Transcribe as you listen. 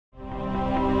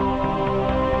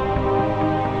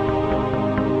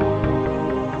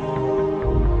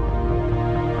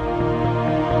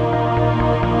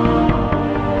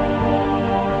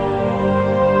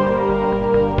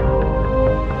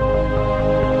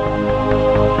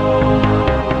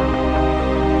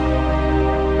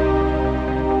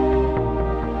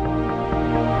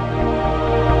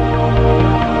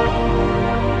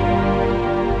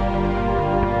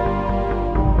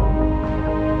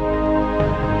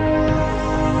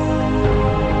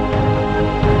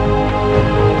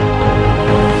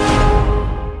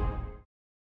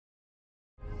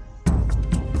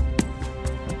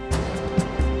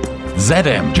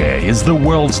ZMJ is the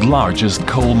world's largest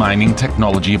coal mining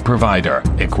technology provider,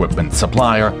 equipment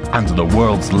supplier, and the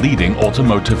world's leading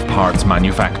automotive parts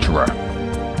manufacturer.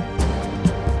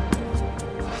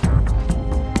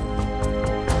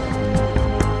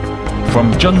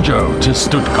 From Zhengzhou to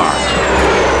Stuttgart,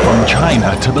 from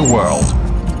China to the world,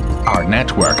 our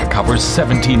network covers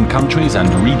 17 countries and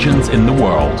regions in the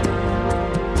world.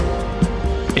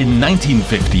 In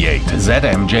 1958,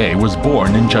 ZMJ was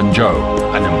born in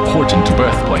Zhengzhou, an important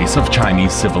birthplace of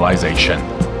Chinese civilization.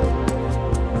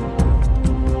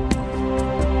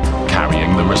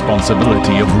 Carrying the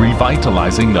responsibility of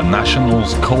revitalizing the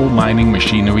nation's coal mining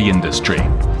machinery industry.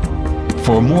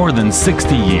 For more than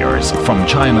 60 years, from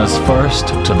China's first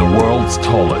to the world's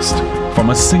tallest, from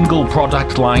a single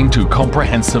product line to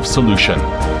comprehensive solution,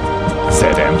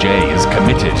 ZMJ is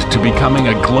committed to becoming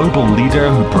a global leader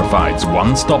who provides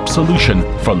one-stop solution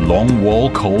for long-wall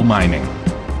coal mining.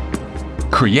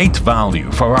 Create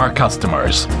value for our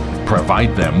customers.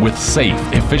 Provide them with safe,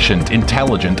 efficient,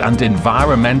 intelligent and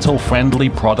environmental-friendly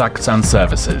products and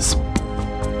services.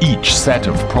 Each set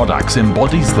of products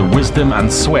embodies the wisdom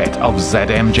and sweat of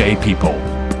ZMJ people.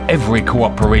 Every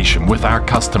cooperation with our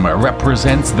customer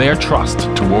represents their trust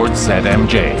towards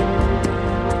ZMJ.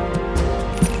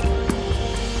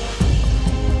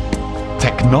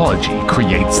 Technology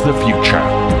creates the future.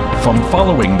 From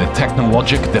following the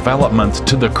technologic development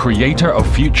to the creator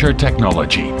of future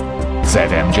technology,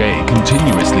 ZMJ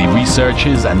continuously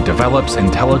researches and develops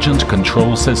intelligent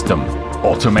control system,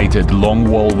 automated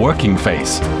long-wall working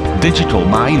phase, digital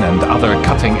mine and other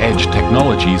cutting-edge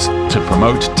technologies to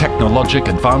promote technologic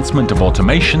advancement of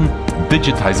automation,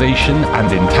 digitization and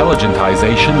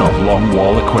intelligentization of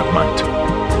long-wall equipment.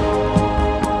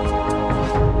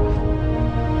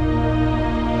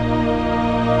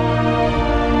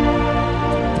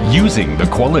 Using the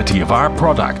quality of our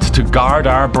product to guard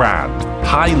our brand,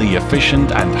 highly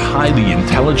efficient and highly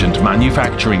intelligent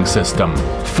manufacturing system,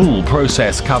 full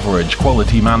process coverage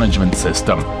quality management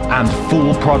system, and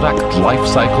full product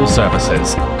lifecycle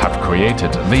services have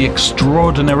created the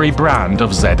extraordinary brand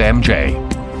of ZMJ.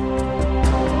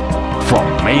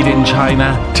 From made in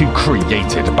China to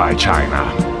created by China,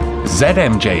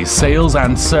 ZMJ's sales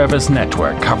and service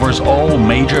network covers all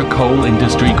major coal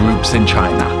industry groups in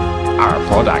China. Our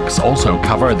products also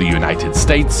cover the United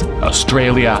States,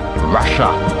 Australia,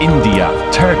 Russia, India,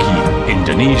 Turkey,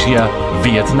 Indonesia,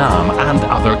 Vietnam and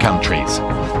other countries.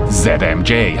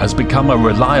 ZMJ has become a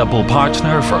reliable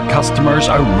partner for customers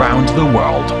around the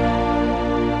world.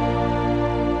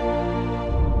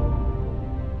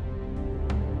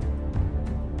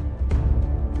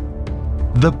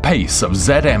 The pace of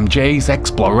ZMJ's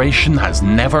exploration has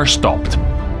never stopped.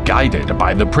 Guided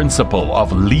by the principle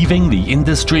of leaving the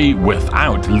industry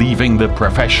without leaving the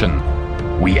profession.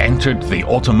 We entered the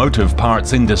automotive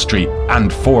parts industry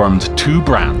and formed two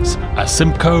brands,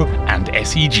 Asimco and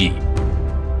SEG.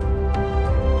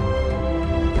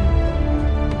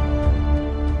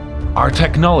 Our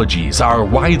technologies are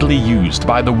widely used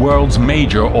by the world's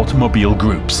major automobile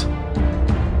groups.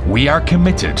 We are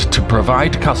committed to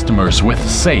provide customers with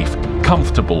safe,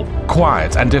 comfortable,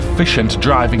 quiet and efficient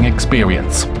driving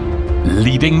experience,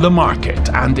 leading the market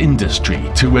and industry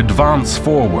to advance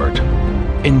forward,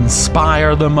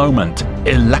 inspire the moment,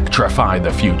 electrify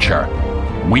the future.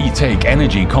 We take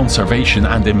energy conservation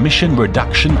and emission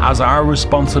reduction as our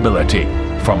responsibility,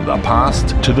 from the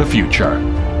past to the future.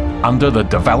 Under the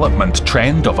development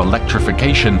trend of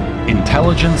electrification,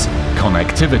 intelligence,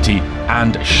 connectivity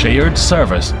and shared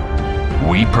service,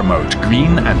 we promote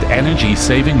green and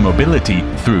energy-saving mobility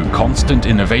through constant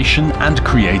innovation and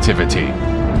creativity.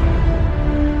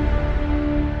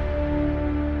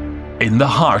 In the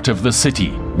heart of the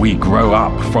city, we grow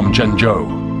up from Zhengzhou.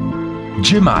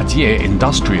 ZMJ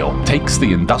Industrial takes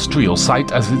the industrial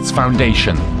site as its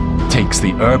foundation, takes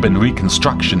the urban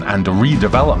reconstruction and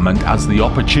redevelopment as the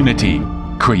opportunity,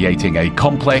 creating a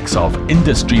complex of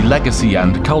industry legacy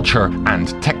and culture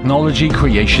and technology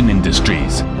creation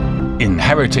industries.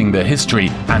 Inheriting the history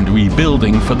and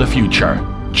rebuilding for the future,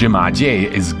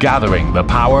 ZMJ is gathering the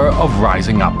power of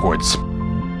rising upwards.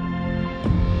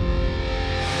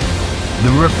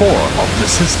 The reform of the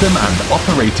system and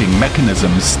operating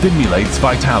mechanisms stimulates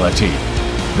vitality.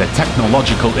 The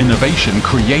technological innovation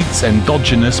creates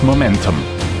endogenous momentum.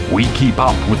 We keep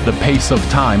up with the pace of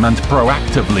time and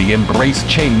proactively embrace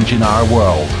change in our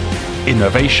world.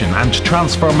 Innovation and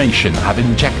transformation have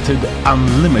injected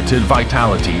unlimited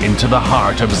vitality into the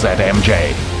heart of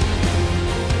ZMJ.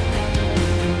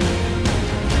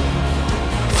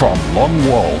 From long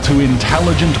wall to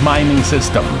intelligent mining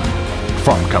system,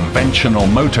 from conventional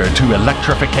motor to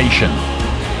electrification,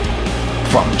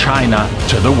 from China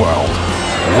to the world.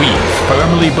 We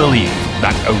firmly believe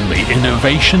that only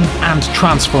innovation and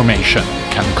transformation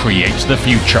can create the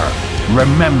future.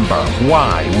 Remember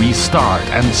why we start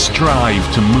and strive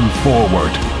to move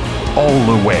forward. All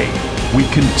the way, we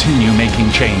continue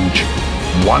making change.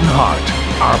 One heart,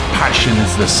 our passion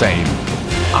is the same.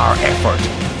 Our effort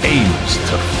aims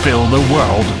to fill the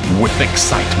world with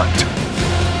excitement.